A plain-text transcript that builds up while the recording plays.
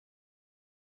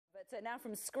But now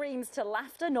from screams to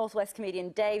laughter, Northwest comedian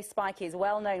Dave Spikey is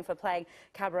well known for playing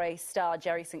cabaret star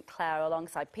Jerry St Clair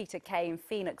alongside Peter Kay in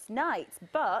Phoenix Nights,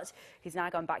 but he's now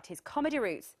gone back to his comedy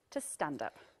roots to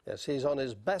stand-up. Yes, he's on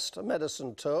his best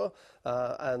medicine tour,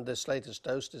 and this latest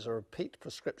dose is a repeat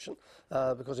prescription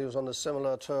because he was on a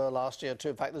similar tour last year too.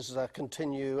 In fact, this is a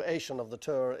continuation of the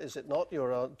tour, is it not? You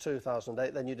were on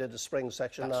 2008, then you did the spring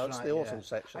section, now it's the autumn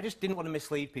section. I just didn't want to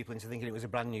mislead people into thinking it was a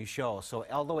brand new show, so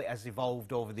although it has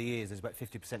evolved over the years, there's about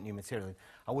 50% new material,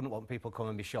 I wouldn't want people to come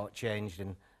and be shortchanged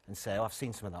and say, oh, I've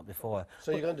seen some of that before.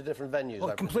 So you're going to different venues?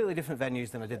 Well, completely different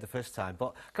venues than I did the first time.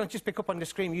 But can I just pick up on the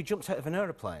scream? You jumped out of an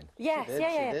aeroplane. Yes,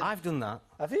 yeah. I've done that.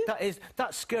 Have you?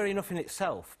 That's scary enough in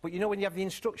itself. But you know when you have the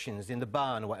instructions in the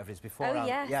barn or whatever it is before? Oh,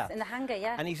 yes, in the hangar,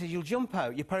 yeah. And he says, you'll jump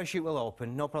out, your parachute will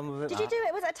open, no problem with it. Did you do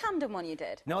it? Was it a tandem one you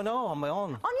did? No, on my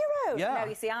own. On your own? Yeah. No,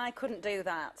 you see, I couldn't do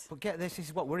that. But get this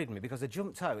is what worried me, because I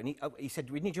jumped out, and he said,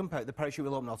 when you jump out, the parachute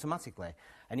will open automatically.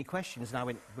 And he questions, and I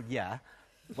went, well, yeah.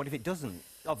 What if it doesn't,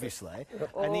 obviously?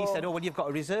 And he said, oh, well, you've got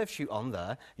a reserve chute on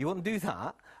there. You wouldn't do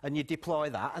that, and you deploy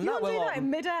that, and that will open. You wouldn't do that in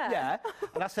mid-air? Yeah.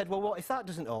 And I said, well, what if that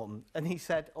doesn't open? And he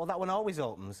said, oh, that one always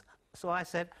opens. So I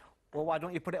said, well, why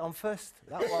don't you put it on first?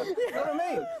 That one. You know what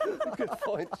I mean? Good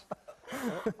point.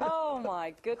 Oh,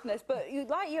 my goodness. But,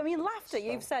 laughter,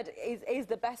 you've said, is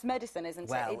the best medicine, isn't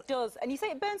it? It does. And you say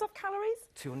it burns off calories?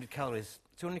 200 calories.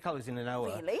 200 calories in an hour.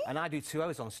 Really? And I do 2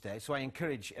 hours on stage, so I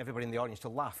encourage everybody in the audience to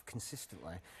laugh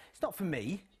consistently. It's not for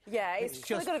me. Yeah, it's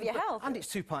just good of your health. And it's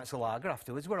 2 pints of lager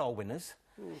afterwards. We're all winners.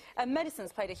 And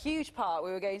medicine's played a huge part,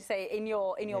 we were going to say, in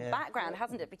your background,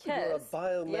 hasn't it? Because you're a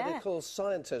biomedical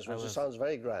scientist, which sounds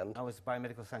very grand. I was a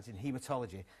biomedical scientist in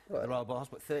haematology at the Royal Hospital,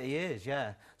 but 30 years,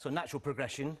 yeah. So natural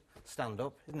progression,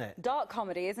 stand-up, isn't it? Dark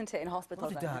comedy, isn't it, in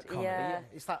hospitals? What a dark comedy. Yeah.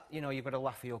 It's that, you know, you've got to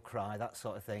laugh or you'll cry, that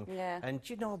sort of thing. Yeah. And,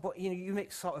 you know, but, you know, you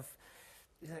mix sort of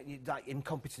like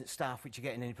incompetent staff which you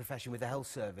get in any profession with the health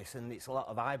service, and it's a lot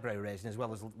of eyebrow raising as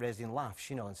well as raising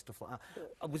laughs, you know, and stuff like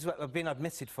that. I've been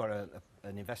admitted for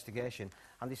an investigation,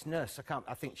 and this nurse,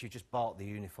 I think she just bought the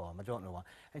uniform, I don't know why,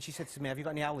 and she said to me, have you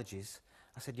got any allergies?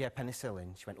 I said, yeah,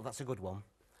 penicillin. She went, well, that's a good one.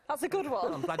 That's a good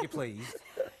one. I'm glad you're pleased.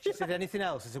 She said, anything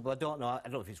else? I said, well, I don't know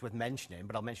if it's worth mentioning,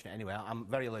 but I'll mention it anyway. I'm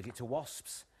very allergic to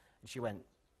wasps. And she went, do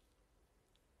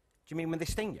you mean when they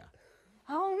sting you?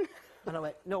 Oh. And I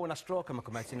went, no, when I stroke them, I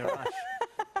come out in a rash.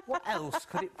 What else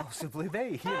could it possibly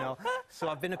be, you know? So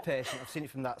I've been a patient, I've seen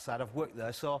it from that side, I've worked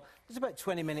there, so there's about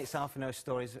 20 minutes, half an hour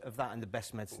stories of that and the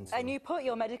best medicine. And you put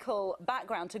your medical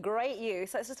background to great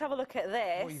use. Let's just have a look at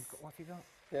this. What have you got?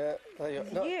 Yeah, there you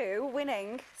go. You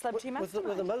winning Celebrity Mastermind.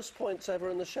 With the most points ever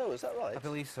in the show, is that right? I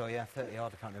believe so, yeah, 30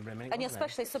 odd, I can't remember how many. And your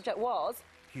specialist subject was?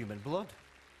 Human blood.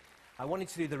 I wanted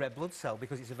to do the red blood cell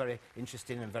because it's a very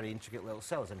interesting and very intricate little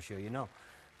cell, as I'm sure you know.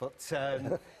 But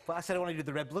I said I want to do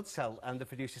the red blood cell, and the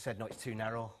producer said, no, it's too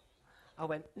narrow. I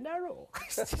went, narrow?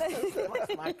 That's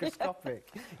microscopic.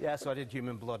 Yeah, so I did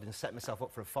human blood and set myself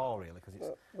up for a fall, really, because it's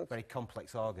a very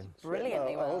complex organ.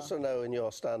 Brilliantly well. I also know in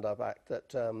your stand-up act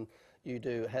that you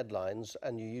do headlines,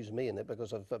 and you use me in it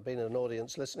because I've been in an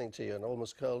audience listening to you and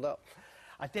almost curled up.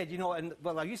 I did, you know, and,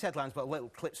 well, I use headlines, but little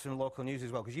clips from local news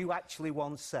as well, because you actually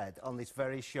once said on this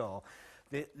very show,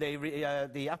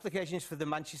 the applications for the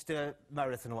Manchester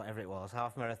Marathon, or whatever it was,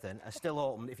 half marathon, are still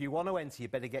open. If you want to enter, you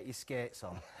better get your skates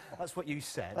on. That's what you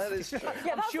said. That is true.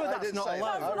 Yeah, I'm sure that's not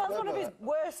allowed. That's one of his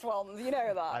worst ones, you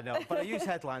know that. I know, but I use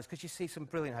headlines because you see some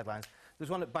brilliant headlines. There was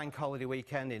one at Bank Holiday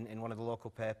weekend in one of the local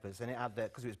papers, and it had,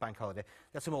 because it was Bank Holiday,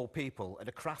 they had some old people at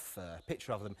a craft fair, a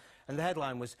picture of them, and the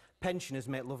headline was, pensioners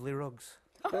make lovely rugs.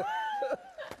 And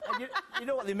you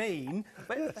know what they mean,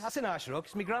 but that's a nice rug,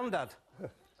 it's my granddad.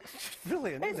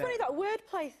 Brilliant, It's funny, that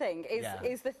wordplay thing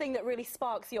is the thing that really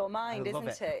sparks your mind,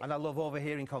 isn't it? And I love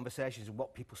overhearing conversations and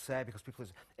what people say, because people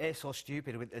are so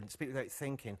stupid and speak without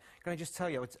thinking. Can I just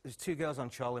tell you, there's 2 girls on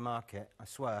Charlie Market, I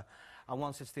swear, and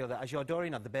one says to the other, has your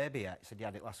Dorian had the baby yet? He said, yeah,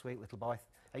 had it last week, little boy,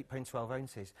 8 pounds 12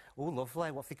 ounces. Oh,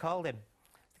 lovely, what have they called him?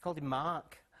 They called him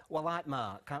Mark. Well, I like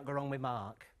Mark, can't go wrong with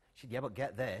Mark. She said, yeah, but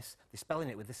get this, they're spelling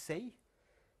it with a C.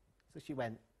 So she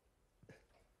went,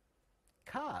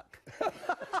 Cark.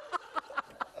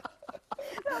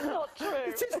 That's not true.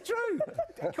 It is true.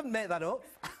 I couldn't make that up.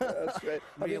 That's great.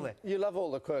 Really. I mean, you love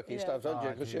all the quirky stuff, don't you?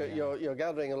 Because you're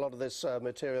gathering a lot of this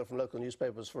material from local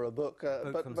newspapers for a book,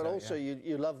 but also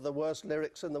you love the worst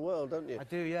lyrics in the world, don't you? I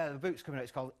do, yeah. The book's coming out.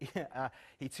 It's called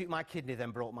He Took My Kidney,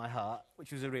 Then Broke My Heart,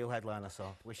 which was a real headline I saw,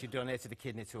 where she donated a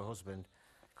kidney to her husband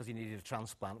because he needed a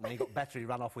transplant. When he got better, he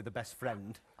ran off with the best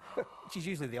friend, which is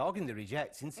usually the organ they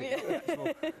reject, isn't it? The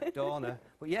actual donor.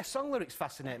 But yeah, song lyrics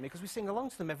fascinate me because we sing along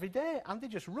to them every day, and they're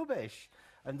just rubbish.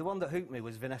 And the one that hooked me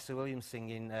was Vanessa Williams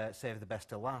singing Save the Best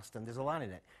to Last, and there's a line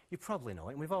in it. You probably know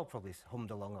it, and we've all probably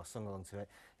hummed along or sung along to it.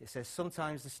 It says,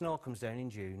 sometimes the snow comes down in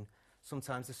June,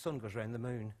 sometimes the sun goes round the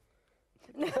moon.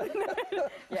 Yeah,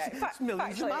 It's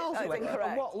millions of miles away.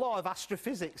 And what law of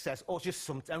astrophysics says, oh, just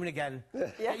some time and again,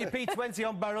 get your P20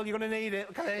 on barrel, you're going to need it.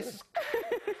 Look at this.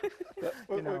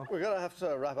 We're going to have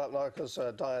to wrap up now because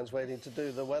Diane's waiting to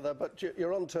do the weather, but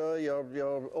you're on tour,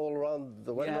 you're all around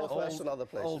the northwest and other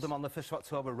places. Oldham on the 1st of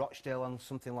October, Rochdale on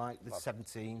something like the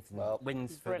 17th, and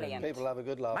Winds for brilliant. People have a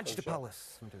good laugh. Manchester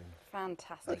Palace, I'm doing.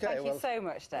 Fantastic. Thank you so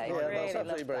much, Dave. Yeah, really that's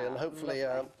absolutely brilliant. that. Hopefully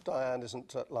Diane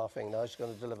isn't laughing now. She's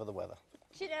going to deliver the weather.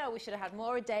 Do you know, we should have had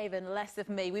more of Dave and less of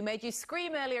me. We made you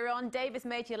scream earlier on, Dave has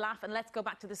made you laugh, and let's go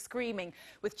back to the screaming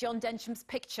with John Dencham's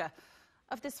picture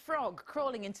of this frog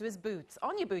crawling into his boots.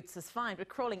 On your boots is fine, but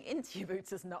crawling into your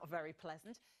boots is not very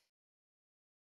pleasant.